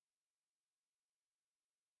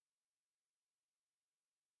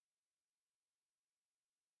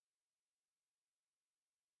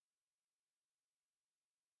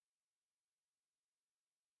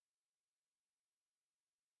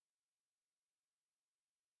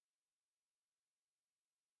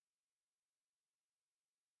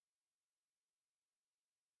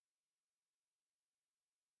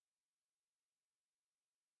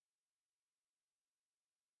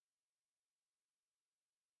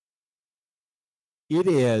It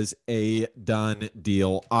is a done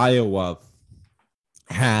deal. Iowa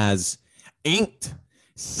has inked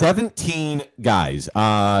 17 guys,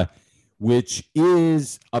 which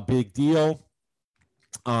is a big deal.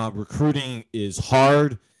 Recruiting is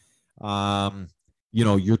hard.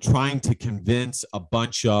 You're trying to convince a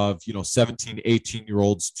bunch of, 17,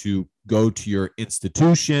 18-year-olds to go to your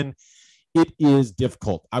institution. It is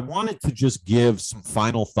difficult. I wanted to just give some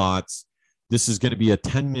final thoughts. This is going to be a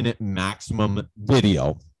 10-minute maximum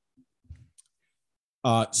video.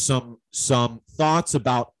 Some thoughts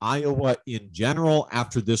about Iowa in general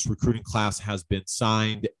after this recruiting class has been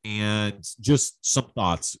signed, and just some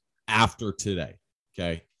thoughts after today.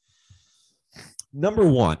 Okay. Number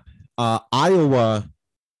one, Iowa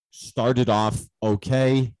started off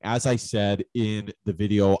okay. As I said in the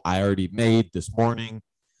video I already made this morning,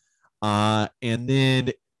 and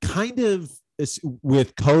then kind of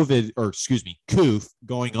with COOF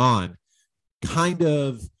going on, kind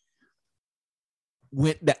of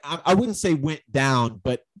I wouldn't say went down,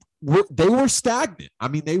 but they were stagnant. I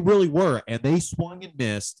mean, they really were, and they swung and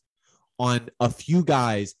missed on a few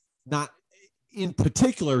guys, not in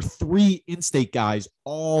particular, 3 in-state guys,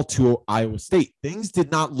 all to Iowa State. Things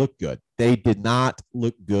did not look good. They did not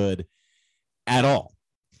look good at all.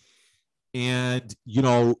 And,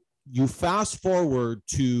 you fast forward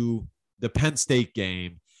to the Penn State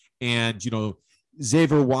game, and,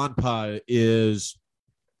 Xavier Wampa is,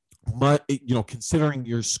 considering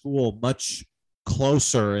your school much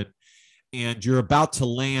closer, and you're about to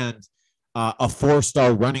land a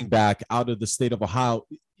 4-star running back out of the state of Ohio,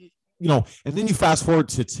 and then you fast forward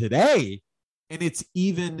to today, and it's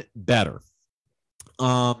even better.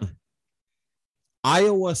 Iowa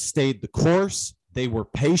stayed the course. They were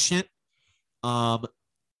patient.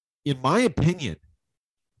 In my opinion,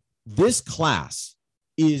 this class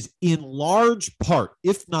is in large part,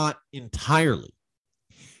 if not entirely,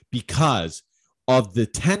 because of the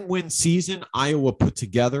 10-win season Iowa put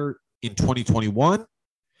together in 2021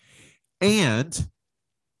 and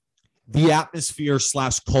the atmosphere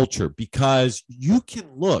 / culture, because you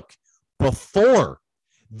can look before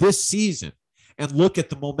this season and look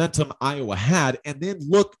at the momentum Iowa had, and then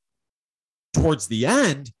look towards the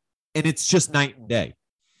end, and it's just night and day.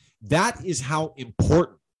 That is how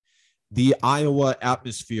important the Iowa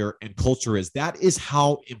atmosphere and culture is. That is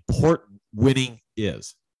how important winning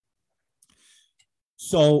is.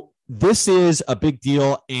 So this is a big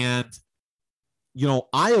deal, and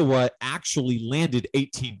Iowa actually landed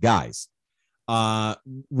 18 guys.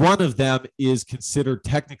 One of them is considered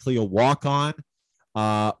technically a walk-on,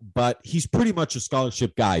 but he's pretty much a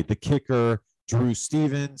scholarship guy, the kicker, Drew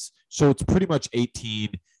Stevens. So it's pretty much 18,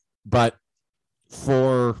 but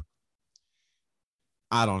for,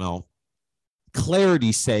 I don't know,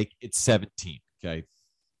 clarity's sake, it's 17, okay?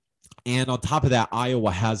 And on top of that,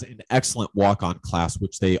 Iowa has an excellent walk-on class,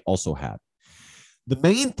 which they also had. The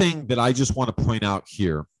main thing that I just want to point out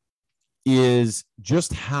here is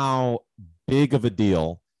just how big of a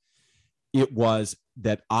deal it was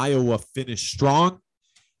that Iowa finished strong.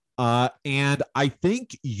 And I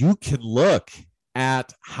think you can look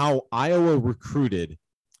at how Iowa recruited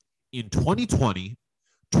in 2020,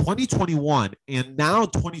 2021, and now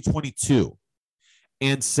 2022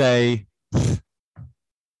 and say,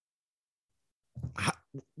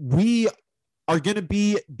 we are going to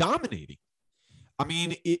be dominating. I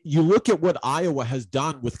mean, you look at what Iowa has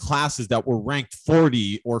done with classes that were ranked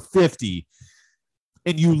 40 or 50,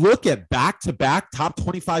 and you look at back-to-back top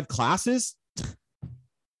 25 classes,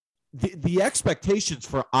 the expectations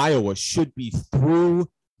for Iowa should be through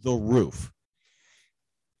the roof.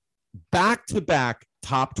 Back-to-back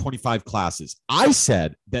top 25 classes. I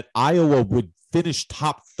said that Iowa would finish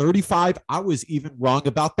top 35. I was even wrong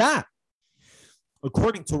about that.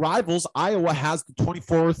 According to Rivals, Iowa has the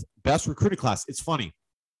 24th best recruiting class. It's funny.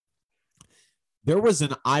 There was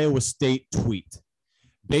an Iowa State tweet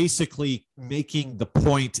basically making the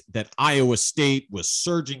point that Iowa State was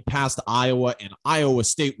surging past Iowa, and Iowa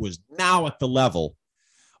State was now at the level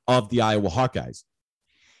of the Iowa Hawkeyes.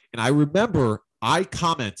 And I remember I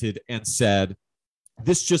commented and said,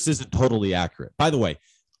 this just isn't totally accurate. By the way,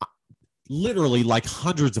 literally like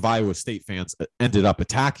hundreds of Iowa State fans ended up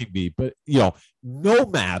attacking me, but no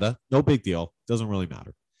matter, no big deal. Doesn't really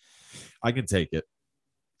matter. I can take it.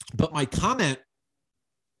 But my comment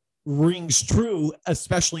rings true,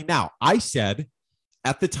 especially now. I said,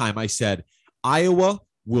 at the time, Iowa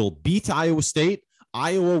will beat Iowa State.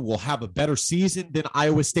 Iowa will have a better season than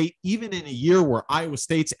Iowa State, even in a year where Iowa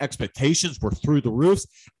State's expectations were through the roofs,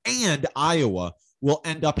 and Iowa will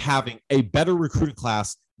end up having a better recruiting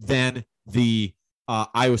class than the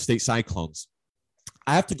Iowa State Cyclones.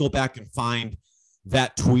 I have to go back and find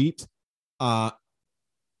that tweet,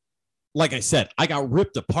 like I said, I got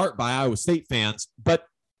ripped apart by Iowa State fans, but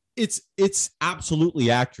it's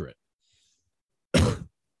absolutely accurate.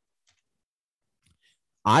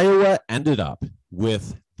 Iowa ended up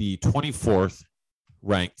with the 24th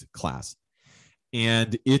ranked class,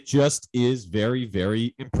 and it just is very,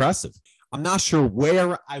 very impressive. I'm not sure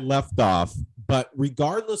where I left off, but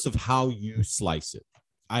regardless of how you slice it,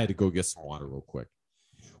 I had to go get some water real quick.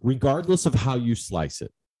 Regardless of how you slice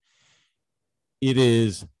it, it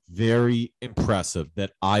is very impressive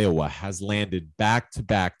that Iowa has landed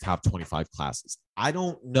back-to-back top 25 classes. I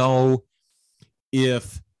don't know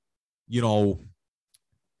if,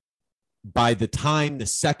 by the time the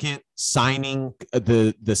second signing,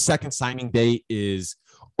 the second signing day is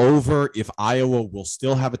over, if Iowa will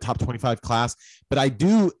still have a top 25 class, but I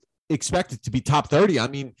do expect it to be top 30. I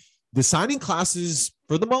mean, the signing classes,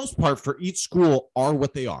 for the most part, for each school are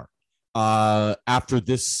what they are after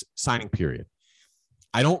this signing period.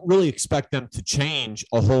 I don't really expect them to change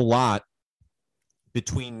a whole lot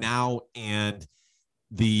between now and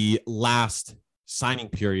the last signing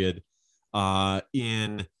period for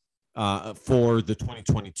the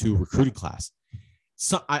 2022 recruiting class.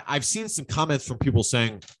 So I've seen some comments from people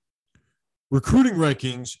saying recruiting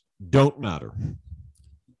rankings don't matter.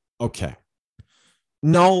 Okay.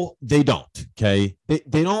 No, they don't. Okay.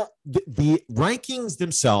 They don't, the rankings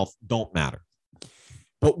themselves don't matter.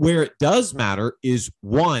 But where it does matter is,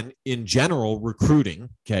 one, in general recruiting.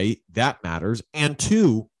 Okay. That matters. And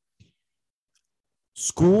two,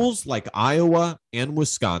 schools like Iowa and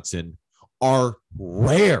Wisconsin are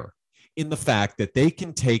rare in the fact that they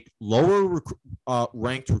can take lower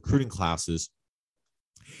ranked recruiting classes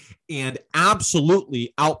and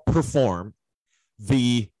absolutely outperform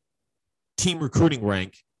the team recruiting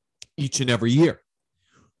rank each and every year.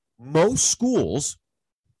 Most schools,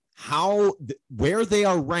 where they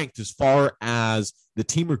are ranked as far as the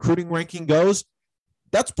team recruiting ranking goes,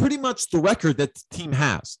 that's pretty much the record that the team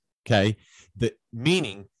has. Okay.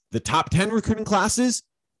 Meaning the top 10 recruiting classes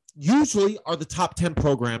usually are the top 10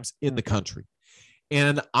 programs in the country.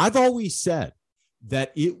 And I've always said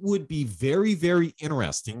that it would be very, very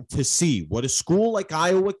interesting to see what a school like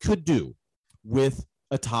Iowa could do with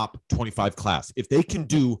a top 25 class. If they can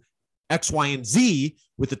do X, Y, and Z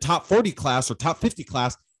with the top 40 class or top 50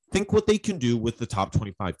 class, think what they can do with the top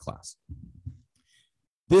 25 class.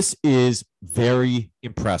 This is very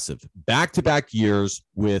impressive. Back-to-back years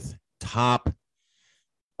with top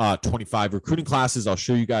 25 recruiting classes. I'll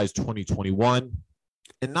show you guys 2021.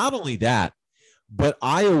 And not only that, but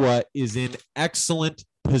Iowa is in excellent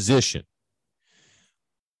position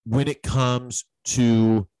when it comes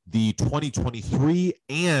to the 2023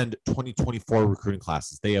 and 2024 recruiting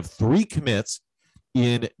classes. They have 3 commits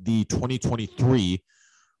in the 2023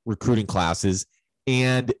 recruiting classes,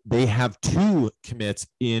 and they have 2 commits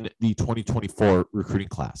in the 2024 recruiting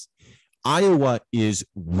class. Iowa is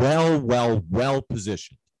well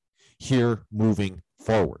positioned here moving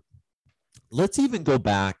forward. Let's even go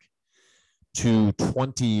back to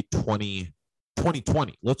 2020.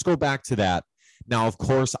 Let's go back to that. Now, of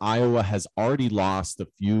course, Iowa has already lost a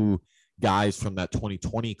few guys from that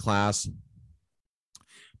 2020 class,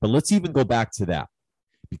 but let's even go back to that,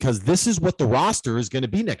 because this is what the roster is going to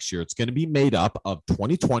be next year. It's going to be made up of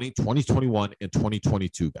 2020, 2021, and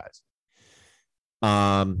 2022 guys.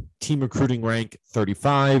 Team recruiting rank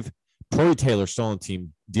 35. Torrey Taylor still on the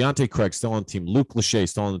team. Deontay Craig still on the team. Luke Lachey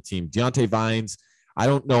still on the team. Deontay Vines, I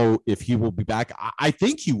don't know if he will be back. I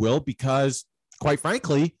think he will, because, quite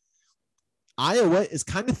frankly, Iowa is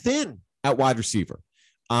kind of thin at wide receiver.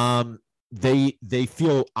 They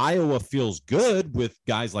feel Iowa feels good with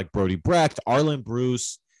guys like Brody Brecht, Arlen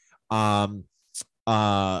Bruce, Keegan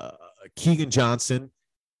Johnson,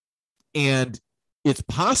 and it's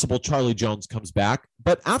possible Charlie Jones comes back.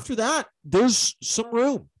 But after that, there's some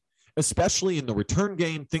room, especially in the return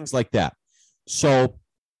game, things like that. So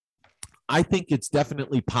I think it's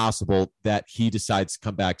definitely possible that he decides to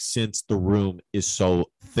come back since the room is so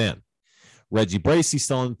thin. Reggie Bracey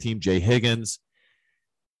still on the team. Jay Higgins.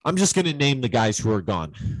 I'm just going to name the guys who are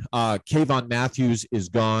gone. Kayvon Matthews is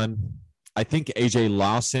gone. I think AJ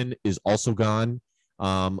Lawson is also gone.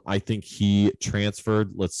 I think he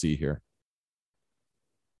transferred. Let's see here.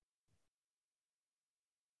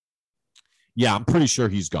 Yeah, I'm pretty sure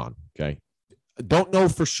he's gone. Okay. Don't know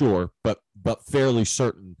for sure, but fairly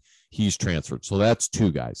certain he's transferred. So that's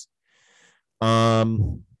 2 guys.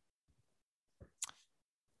 3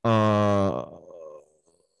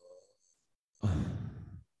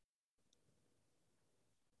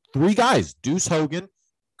 guys: Deuce Hogan,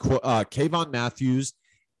 Kayvon Matthews,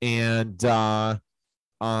 and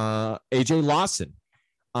AJ Lawson.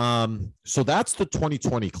 So that's the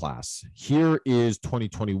 2020 class. Here is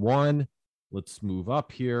 2021. Let's move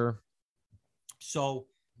up here. So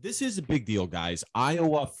this is a big deal, guys.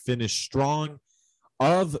 Iowa finished strong.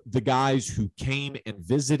 Of the guys who came and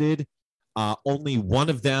visited, only one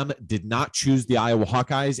of them did not choose the Iowa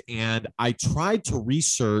Hawkeyes. And I tried to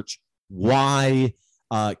research why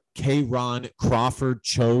K-Ron Crawford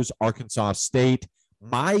chose Arkansas State.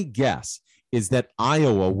 My guess is that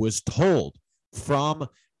Iowa was told from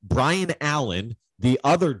Brian Allen, the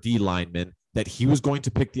other D lineman, that he was going to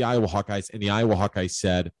pick the Iowa Hawkeyes. And the Iowa Hawkeyes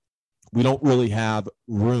said, we don't really have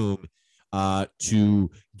room to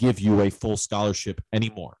give you a full scholarship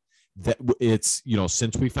anymore. That it's,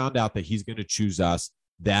 since we found out that he's going to choose us,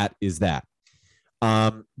 that is that.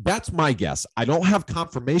 That's my guess. I don't have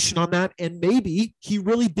confirmation on that. And maybe he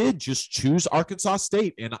really did just choose Arkansas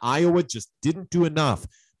State and Iowa just didn't do enough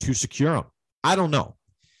to secure him. I don't know.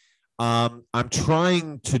 I'm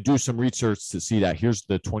trying to do some research to see that. Here's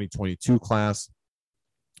the 2022 class.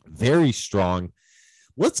 Very strong.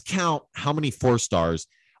 Let's count how many 4-stars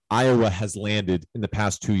Iowa has landed in the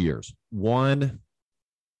past 2 years. 1,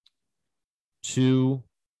 2,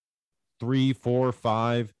 3, 4,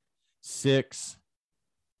 5, 6.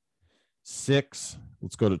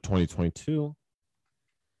 Let's go to 2022.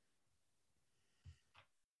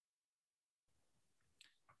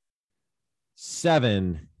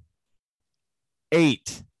 7,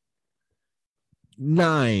 8,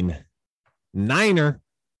 9,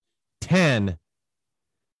 10,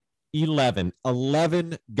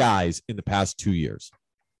 11 guys in the past 2 years.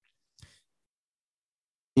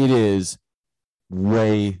 It is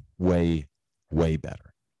way, way, way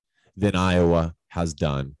better than Iowa has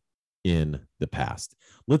done in the past.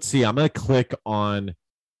 Let's see. I'm going to click on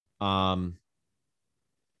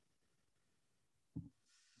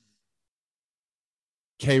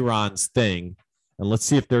K-Ron's thing, and let's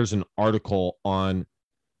see if there's an article on,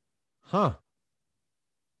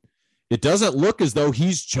 It doesn't look as though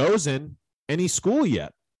he's chosen any school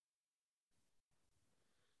yet.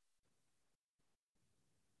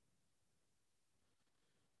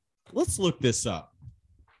 Let's look this up.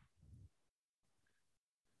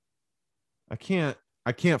 I can't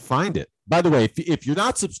find it. By the way, if you're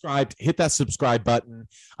not subscribed, hit that subscribe button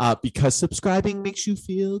because subscribing makes you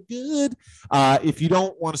feel good. If you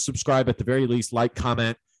don't want to subscribe, at the very least, like,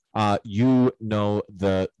 comment. You know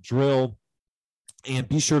the drill. And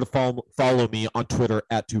be sure to follow me on Twitter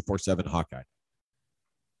at 247Hawkeye.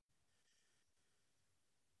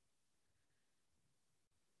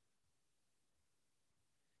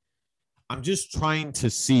 I'm just trying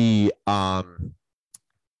to see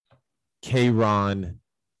K-Ron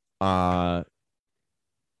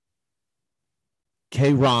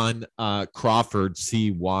Crawford,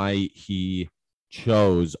 see why he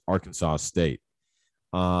chose Arkansas State.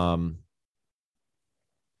 I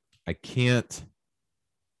can't.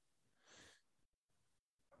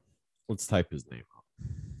 Let's type his name up.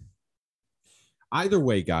 Either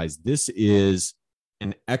way, guys, this is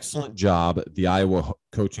an excellent job the Iowa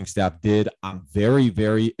coaching staff did. I'm very,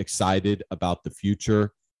 very excited about the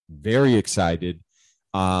future. Very excited.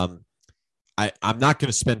 I'm not going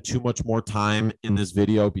to spend too much more time in this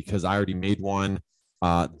video because I already made one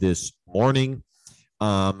this morning.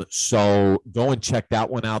 So go and check that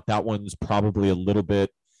one out. That one's probably a little bit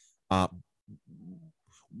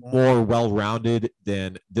more well-rounded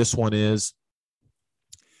than this one is.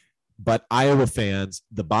 But Iowa fans,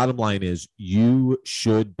 the bottom line is you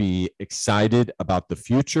should be excited about the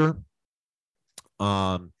future.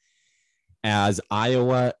 As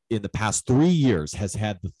Iowa in the past 3 years has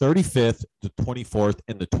had the 35th, the 24th,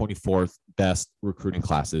 and the 24th best recruiting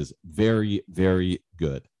classes. Very, very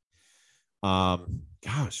good.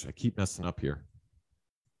 Gosh, I keep messing up here.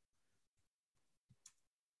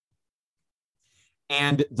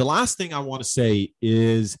 And the last thing I want to say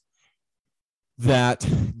is that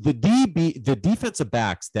the defensive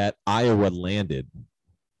backs that Iowa landed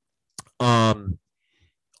are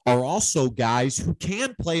also guys who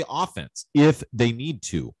can play offense if they need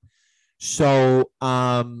to. So,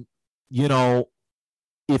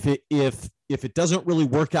 if it doesn't really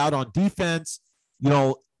work out on defense,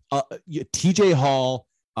 TJ Hall,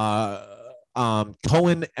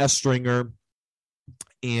 Cohen Estringer,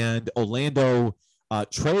 and Orlando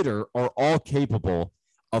Trader are all capable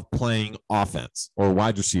of playing offense or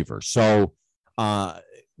wide receiver. So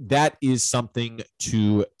that is something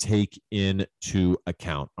to take into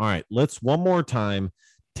account. All right, let's one more time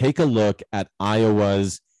take a look at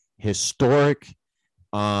Iowa's historic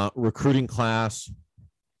recruiting class,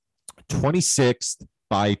 26th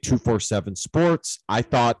by 247 Sports. I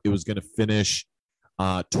thought it was going to finish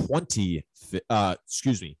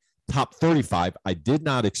top 35. I did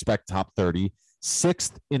not expect top 30.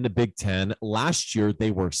 6th in the Big Ten. Last year, they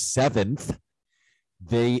were 7th.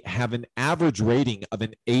 They have an average rating of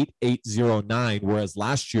an 8.809, whereas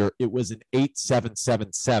last year it was an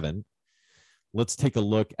 8.777. Let's take a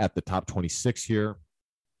look at the top 26 here.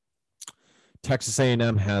 Texas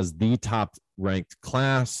A&M has the top ranked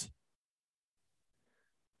class.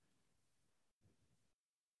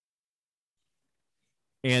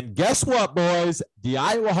 And guess what, boys? The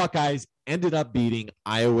Iowa Hawkeyes ended up beating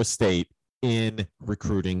Iowa State in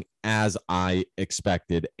recruiting as I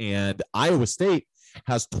expected. And Iowa State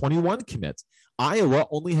has 21 commits. Iowa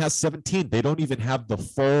only has 17. They don't even have the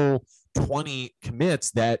full 20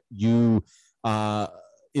 commits that you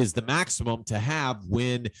is the maximum to have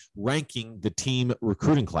when ranking the team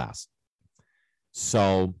recruiting class.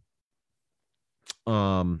 So,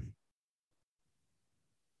 not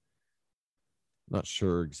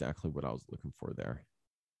sure exactly what I was looking for there.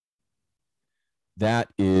 That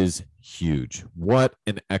is huge. What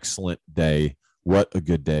an excellent day. What a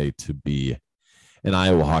good day to be an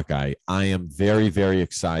Iowa Hawkeye. I am very, very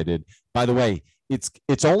excited. By the way,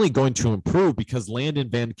 it's only going to improve because Landon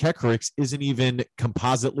Van Kekerix isn't even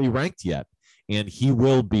compositely ranked yet, and he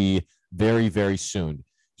will be very, very soon.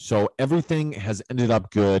 So everything has ended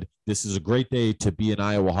up good. This is a great day to be an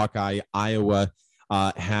Iowa Hawkeye. Iowa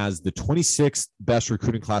has the 26th best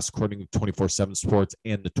recruiting class according to 24/7 Sports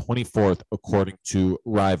and the 24th according to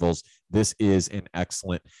Rivals. This is an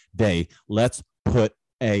excellent day. Let's put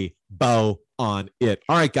a bow on it.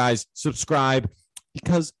 All right, guys, subscribe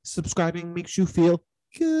because subscribing makes you feel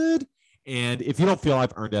good. And if you don't feel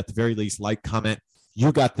I've earned it, at the very least, like, comment.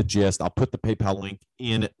 You got the gist. I'll put the PayPal link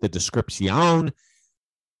in the description.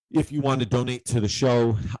 If you want to donate to the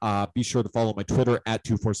show, be sure to follow my Twitter at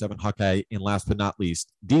 247Hawkeye. And last but not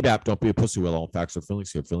least, DBAP, don't be a pussy with all facts or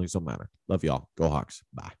feelings. Your feelings don't matter. Love y'all. Go Hawks.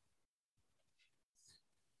 Bye.